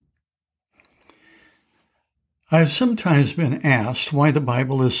I've sometimes been asked why the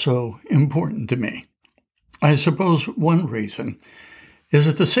Bible is so important to me. I suppose one reason is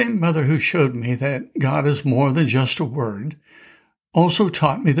that the same mother who showed me that God is more than just a word also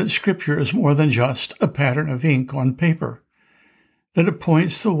taught me that Scripture is more than just a pattern of ink on paper, that it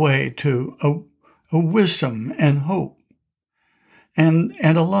points the way to a wisdom and hope and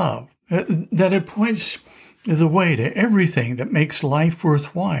a love, that it points the way to everything that makes life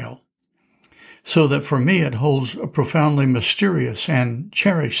worthwhile, so that for me it holds a profoundly mysterious and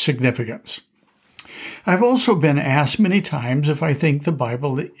cherished significance. I've also been asked many times if I think the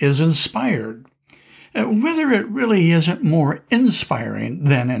Bible is inspired, whether it really isn't more inspiring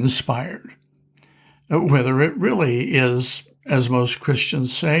than inspired, whether it really is, as most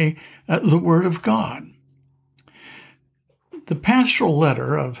Christians say, the Word of God. The pastoral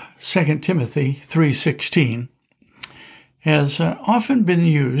letter of 2 Timothy 3:16 has often been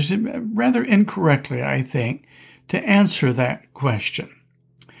used, rather incorrectly, I think, to answer that question.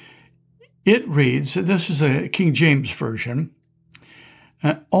 It reads, this is a King James Version,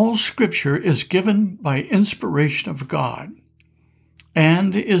 all Scripture is given by inspiration of God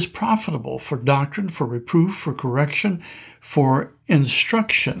and is profitable for doctrine, for reproof, for correction, for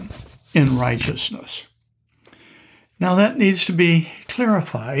instruction in righteousness. Now that needs to be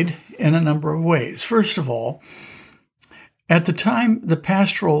clarified in a number of ways. First of all, at the time the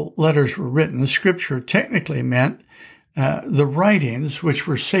pastoral letters were written, Scripture technically meant the writings which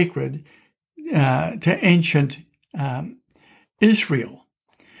were sacred to ancient Israel.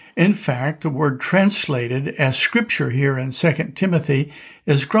 In fact, the word translated as Scripture here in 2 Timothy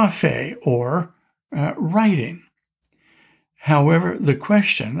is graphe, or writing. However, the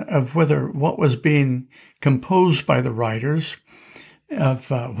question of whether what was being composed by the writers of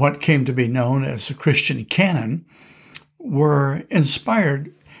what came to be known as the Christian canon were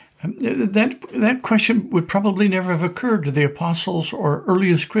inspired, that question would probably never have occurred to the apostles or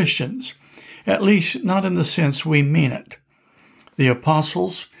earliest Christians, at least not in the sense we mean it. The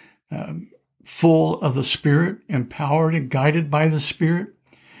apostles, full of the Spirit, empowered and guided by the Spirit,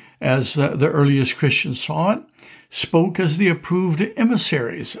 as the earliest Christians saw it, spoke as the approved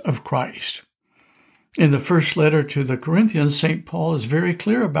emissaries of Christ. In the first letter to the Corinthians, St. Paul is very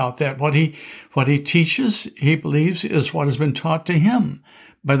clear about that. What he teaches, he believes, is what has been taught to him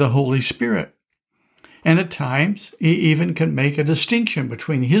by the Holy Spirit. And at times, he even can make a distinction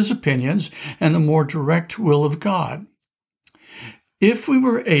between his opinions and the more direct will of God. If we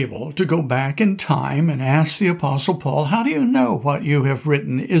were able to go back in time and ask the Apostle Paul, how do you know what you have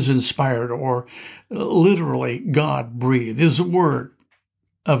written is inspired or literally God-breathed, is the Word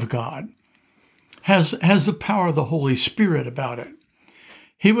of God, has the power of the Holy Spirit about it?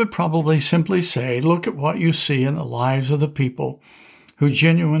 He would probably simply say, look at what you see in the lives of the people who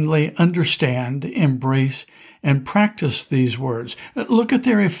genuinely understand, embrace, and practice these words. Look at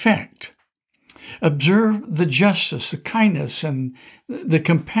their effect. Observe the justice, the kindness, and the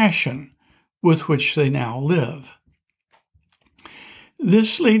compassion with which they now live.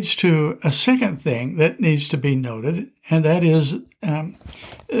 This leads to a second thing that needs to be noted, and that is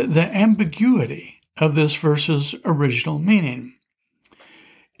the ambiguity of this verse's original meaning.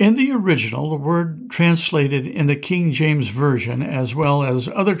 In the original, the word translated in the King James Version, as well as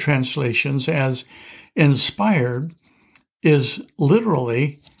other translations as inspired, is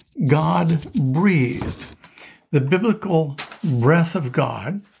literally God-breathed. The biblical breath of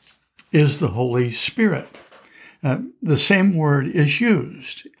God is the Holy Spirit. The same word is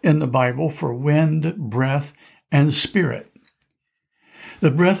used in the Bible for wind, breath, and spirit.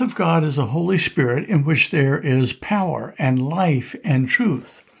 The breath of God is the Holy Spirit in which there is power and life and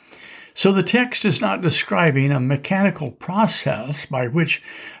truth. So the text is not describing a mechanical process by which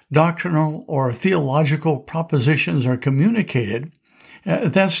doctrinal or theological propositions are communicated.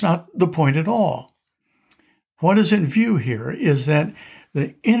 That's not the point at all. What is in view here is that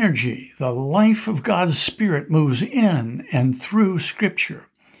the energy, the life of God's Spirit moves in and through Scripture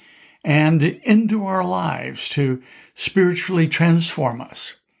and into our lives to spiritually transform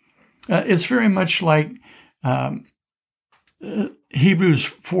us. It's very much like Hebrews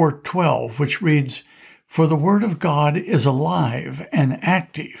 4:12, which reads, "For the Word of God is alive and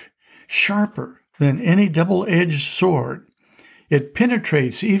active, sharper than any double-edged sword. It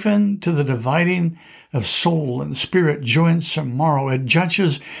penetrates even to the dividing of soul and spirit, joints and marrow. It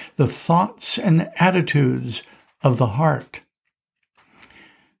judges the thoughts and attitudes of the heart."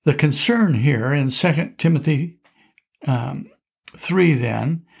 The concern here in 2 Timothy 3,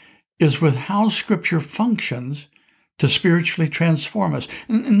 then, is with how Scripture functions to spiritually transform us,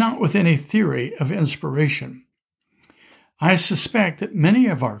 not with any theory of inspiration. I suspect that many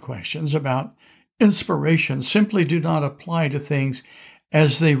of our questions about inspiration simply do not apply to things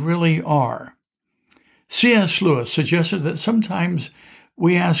as they really are. C.S. Lewis suggested that sometimes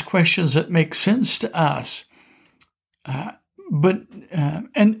we ask questions that make sense to us, but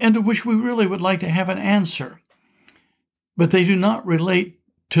to which we really would like to have an answer, but they do not relate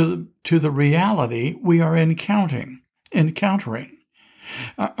to the reality we are encountering.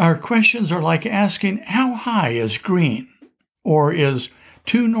 Our questions are like asking, how high is green? Or is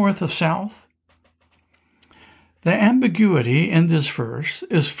 2 north of south? The ambiguity in this verse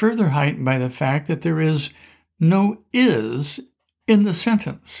is further heightened by the fact that there is no is in the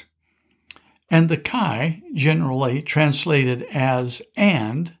sentence. And the kai, generally translated as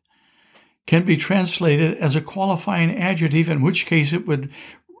and, can be translated as a qualifying adjective, in which case it would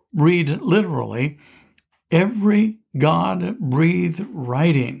read literally, every God-breathed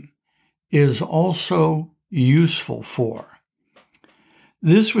writing is also useful for.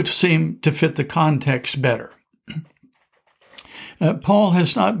 This would seem to fit the context better. Paul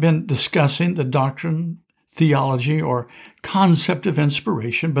has not been discussing the doctrine, theology, or concept of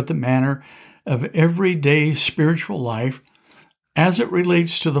inspiration, but the manner of everyday spiritual life as it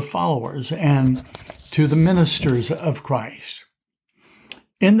relates to the followers and to the ministers of Christ.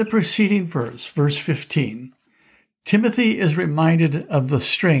 In the preceding verse, verse 15, Timothy is reminded of the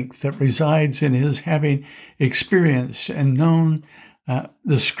strength that resides in his having experienced and known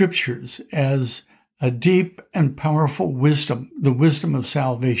the Scriptures as a deep and powerful wisdom, the wisdom of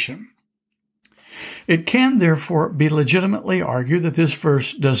salvation. It can therefore be legitimately argued that this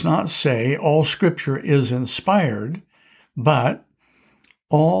verse does not say all Scripture is inspired, but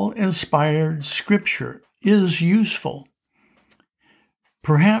all inspired Scripture is useful.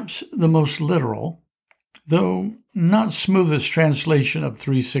 Perhaps the most literal, though not smoothest translation of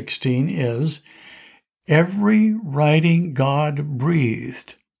 3:16 is, every writing God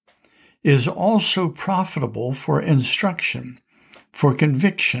breathed is also profitable for instruction, for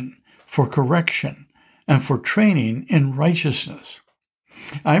conviction, for correction, and for training in righteousness.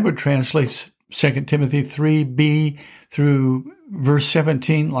 I would translate 2 Timothy 3b through verse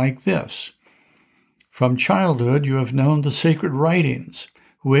 17 like this. From childhood you have known the sacred writings,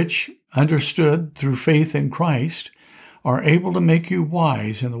 which, understood through faith in Christ, are able to make you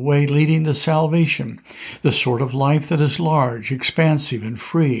wise in the way leading to salvation, the sort of life that is large, expansive, and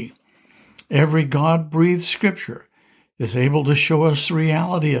free. Every God-breathed Scripture is able to show us the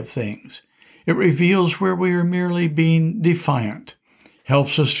reality of things. It reveals where we are merely being defiant,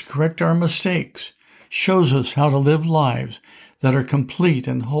 helps us to correct our mistakes, shows us how to live lives that are complete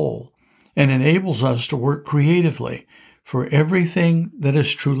and whole, and enables us to work creatively for everything that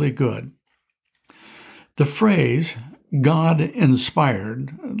is truly good. The phrase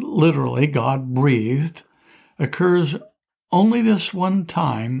God-inspired, literally God-breathed, occurs only this one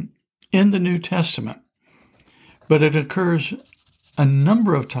time in the New Testament, but it occurs a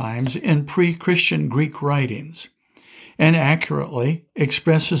number of times in pre-Christian Greek writings and accurately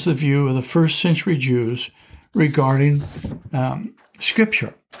expresses the view of the first century Jews regarding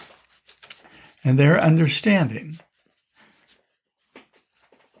Scripture and their understanding.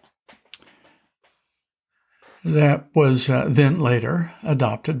 That was then later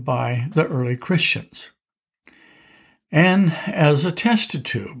adopted by the early Christians, and as attested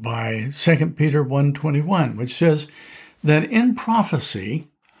to by 2 Peter 1:21, which says that in prophecy,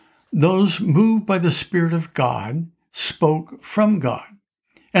 those moved by the Spirit of God spoke from God.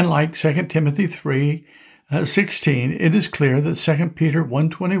 And like 2 Timothy 3:16, it is clear that 2 Peter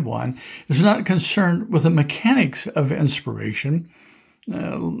 1:21 is not concerned with the mechanics of inspiration,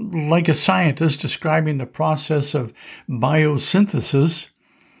 like a scientist describing the process of biosynthesis,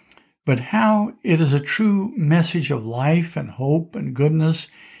 but how it is a true message of life and hope and goodness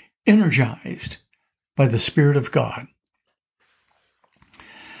energized by the Spirit of God.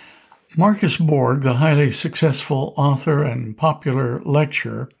 Marcus Borg, the highly successful author and popular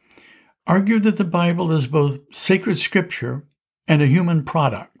lecturer, argued that the Bible is both sacred scripture and a human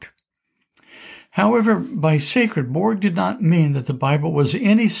product. However, by sacred, Borg did not mean that the Bible was in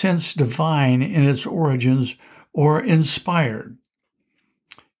any sense divine in its origins or inspired.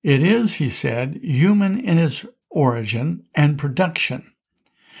 It is, he said, human in its origin and production,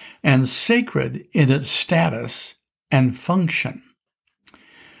 and sacred in its status and function.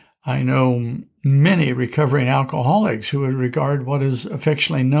 I know many recovering alcoholics who would regard what is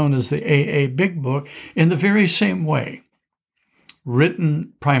affectionately known as the AA Big Book in the very same way.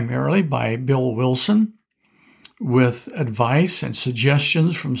 Written primarily by Bill Wilson, with advice and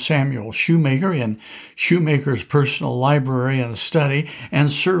suggestions from Samuel Shoemaker in Shoemaker's Personal Library and Study,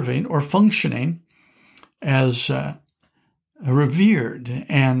 and serving or functioning as a revered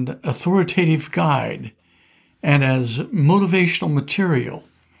and authoritative guide and as motivational material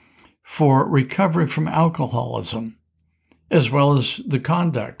for recovery from alcoholism, as well as the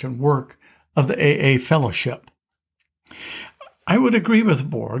conduct and work of the AA Fellowship. I would agree with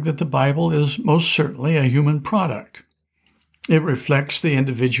Borg that the Bible is most certainly a human product. It reflects the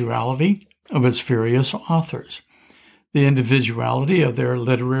individuality of its various authors, the individuality of their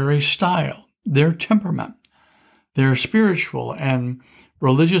literary style, their temperament, their spiritual and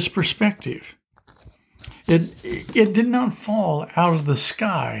religious perspective. It did not fall out of the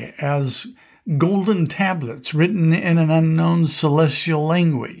sky as golden tablets written in an unknown celestial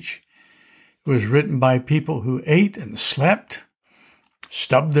language. It was written by people who ate and slept,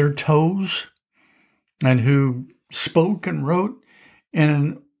 stubbed their toes, and who spoke and wrote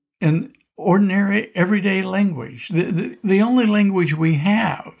in ordinary, everyday language, the only language we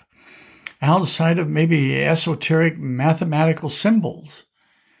have outside of maybe esoteric mathematical symbols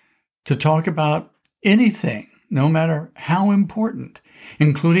to talk about anything, no matter how important,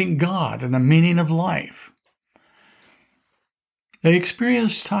 including God and the meaning of life. They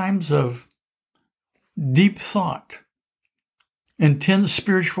experienced times of deep thought, intense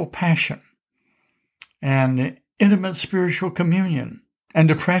spiritual passion, and intimate spiritual communion and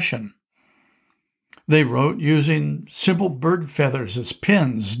depression. They wrote using simple bird feathers as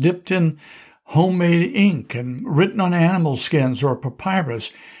pens, dipped in homemade ink, and written on animal skins or papyrus,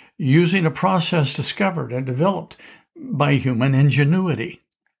 using a process discovered and developed by human ingenuity.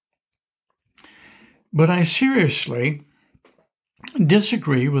 But I seriously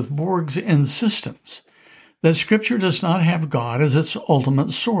disagree with Borg's insistence that Scripture does not have God as its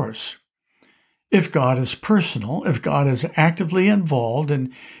ultimate source. If God is personal, if God is actively involved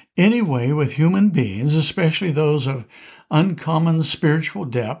in any way with human beings, especially those of uncommon spiritual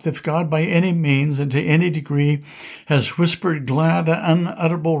depth, if God by any means and to any degree has whispered glad,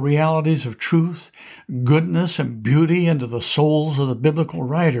 unutterable realities of truth, goodness, and beauty into the souls of the biblical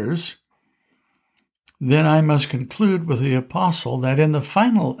writers, then I must conclude with the apostle that in the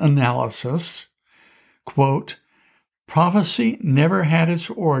final analysis, quote, prophecy never had its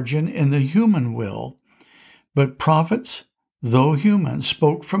origin in the human will, but prophets, though human,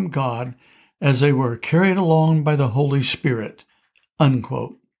 spoke from God as they were carried along by the Holy Spirit,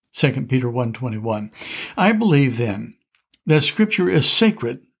 unquote. 2 Peter 1:21. I believe, then, that Scripture is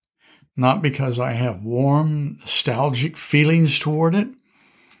sacred, not because I have warm, nostalgic feelings toward it,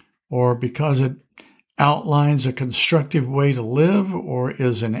 or because it outlines a constructive way to live, or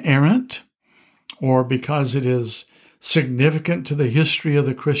is inerrant, or because it is significant to the history of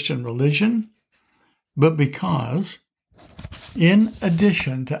the Christian religion, but because, in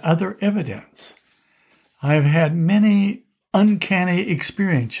addition to other evidence, I have had many uncanny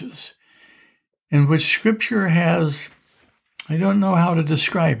experiences in which Scripture has, I don't know how to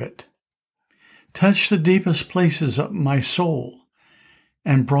describe it, touched the deepest places of my soul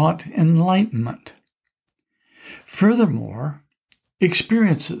and brought enlightenment. Furthermore,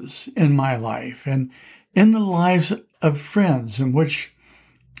 experiences in my life and in the lives of friends in which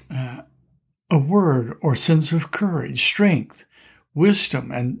a word or sense of courage, strength,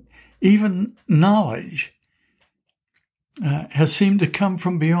 wisdom, and even knowledge has seemed to come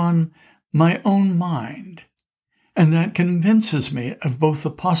from beyond my own mind. And that convinces me of both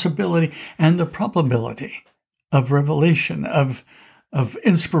the possibility and the probability of revelation, of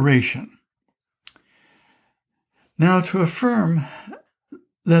inspiration. Now, to affirm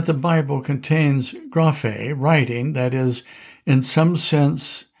that the Bible contains graphe, writing, that is, in some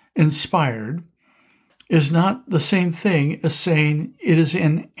sense inspired, is not the same thing as saying it is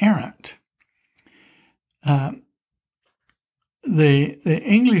inerrant. The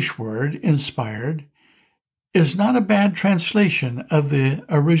English word inspired is not a bad translation of the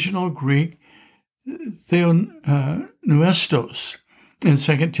original Greek theopneustos in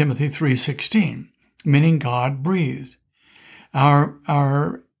 2 Timothy 3:16, meaning God breathed.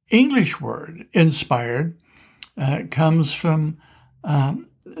 Our English word inspired comes from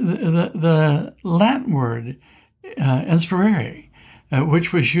the Latin word inspirare,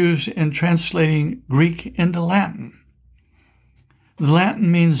 which was used in translating Greek into Latin. The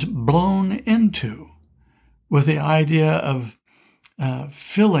Latin means blown into, with the idea of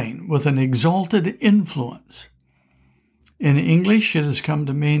filling with an exalted influence. In English, it has come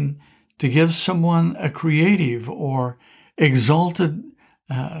to mean to give someone a creative or exalted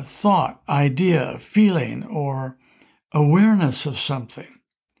thought, idea, feeling, or awareness of something,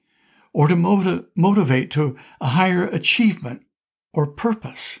 or to motivate to a higher achievement or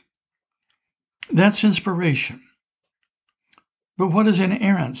purpose. That's inspiration. But what is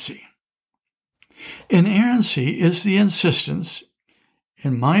inerrancy? Inerrancy is the insistence,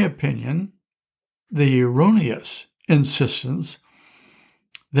 in my opinion, the erroneous insistence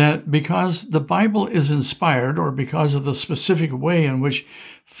that because the Bible is inspired, or because of the specific way in which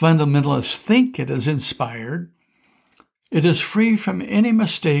fundamentalists think it is inspired, it is free from any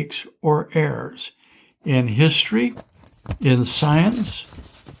mistakes or errors in history, in science,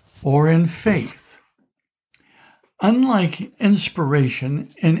 or in faith. Unlike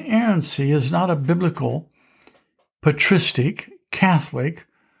inspiration, inerrancy is not a biblical, patristic, Catholic,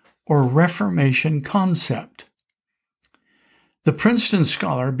 or Reformation concept. The Princeton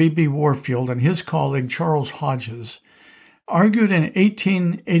scholar B.B. Warfield and his colleague Charles Hodges argued in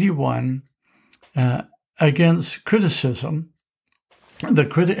 1881 against the criticism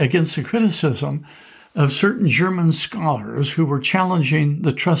of certain German scholars who were challenging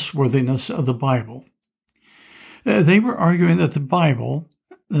the trustworthiness of the Bible. They were arguing that the Bible,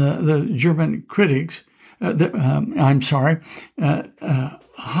 the German critics,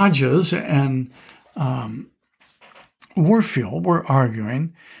 Hodges and Warfield were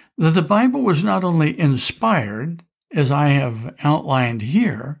arguing that the Bible was not only inspired, as I have outlined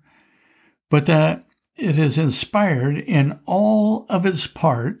here, but that it is inspired in all of its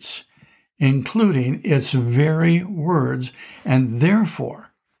parts, including its very words, and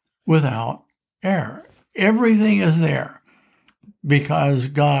therefore without error. Everything is there because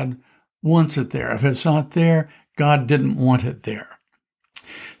God wants it there. If it's not there, God didn't want it there.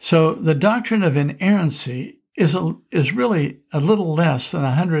 So the doctrine of inerrancy is really a little less than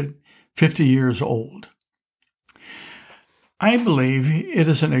 150 years old. I believe it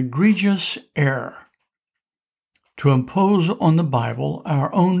is an egregious error to impose on the Bible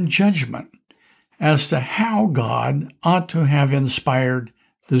our own judgment as to how God ought to have inspired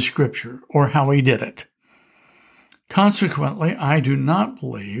the Scripture or how he did it. Consequently, I do not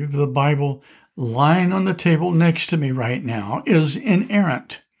believe the Bible lying on the table next to me right now is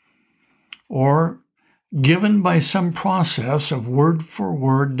inerrant or given by some process of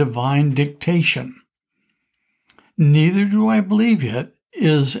word-for-word divine dictation. Neither do I believe it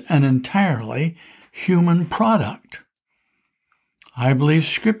is an entirely human product. I believe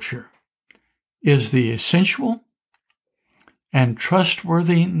Scripture is the essential and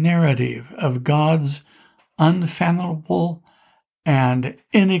trustworthy narrative of God's unfathomable and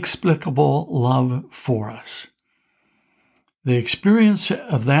inexplicable love for us. The experience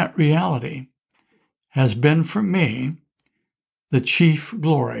of that reality has been for me the chief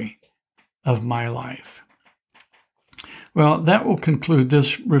glory of my life. Well, that will conclude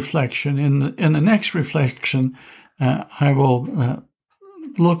this reflection. In the next reflection, I will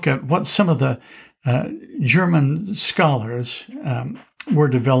look at what some of the German scholars were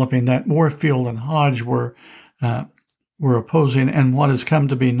developing that Warfield and Hodge were opposing, and what has come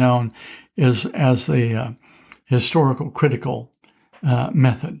to be known as the historical critical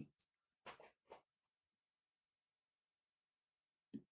method.